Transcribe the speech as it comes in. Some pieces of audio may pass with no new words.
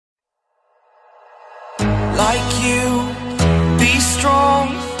like you, be strong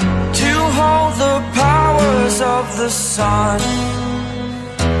to hold the powers of the sun.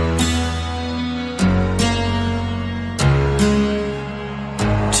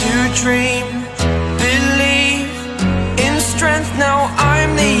 To dream, believe in strength, now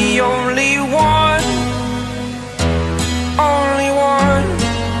I'm the only one, only one.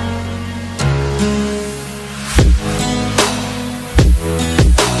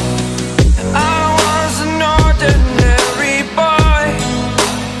 I was an ordinary boy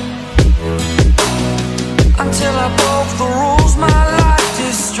until I broke the rules, my life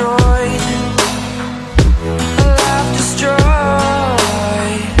destroyed, a life destroyed.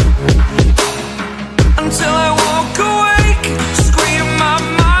 Until I woke awake, scream my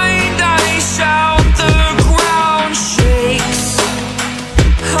mind, I shout, the ground shakes.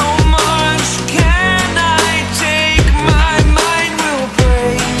 How much can I take? My mind will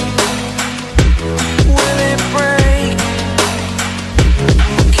break. Will it break?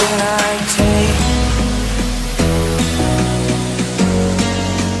 Can I take?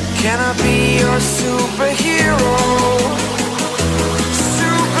 Can I be your superhero?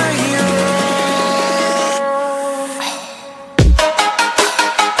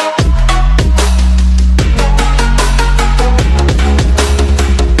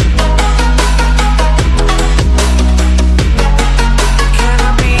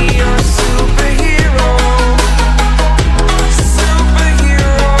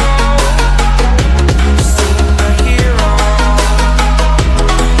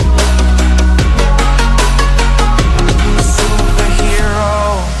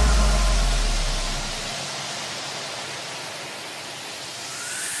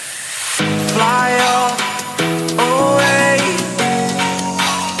 Fly up, away.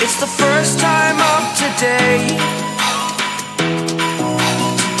 It's the first time of today.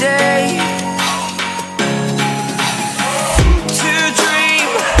 Today. To dream,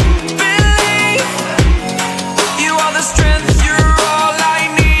 believe. You are the strength, you're all I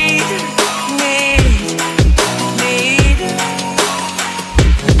need.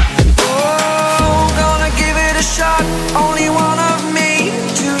 Oh, gonna give it a shot. Only one of me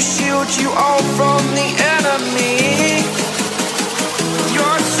to shield you all from the enemy.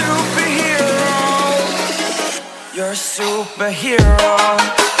 You're a superhero. You're a superhero.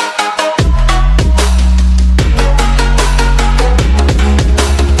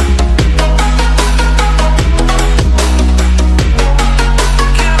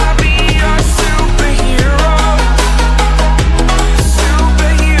 Can I be your superhero?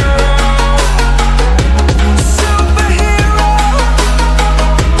 Superhero. Superhero.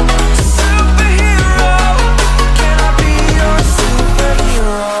 Superhero. Can I be your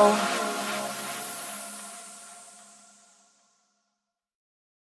superhero?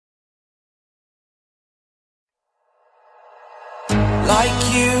 Like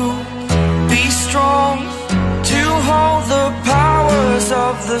you, be strong to hold the powers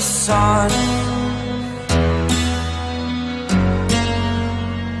of the sun.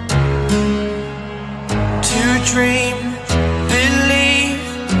 To dream, believe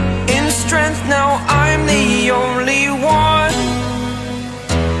in strength, now I'm the only one,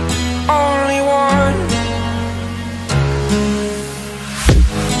 only one.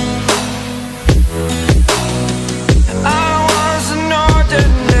 I was an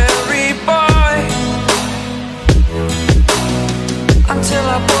ordinary boy until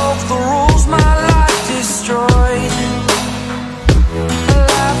I broke the rules, my life destroyed, a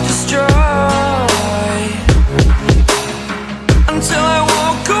life destroyed.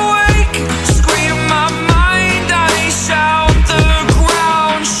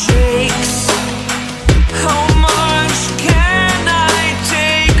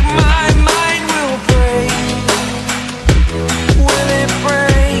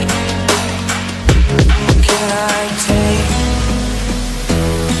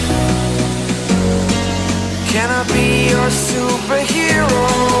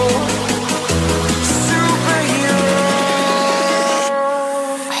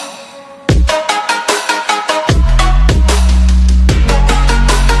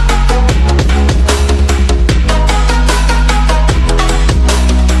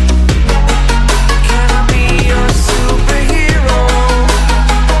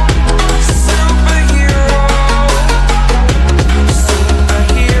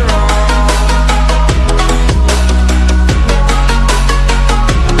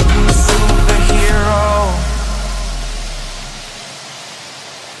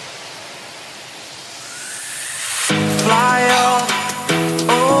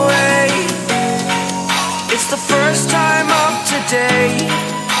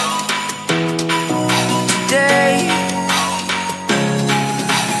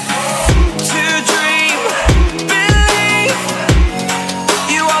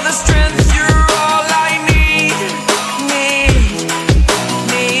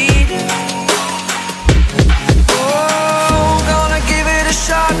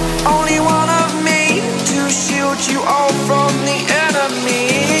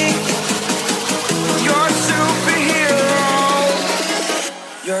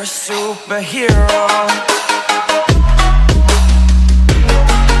 you're a superhero.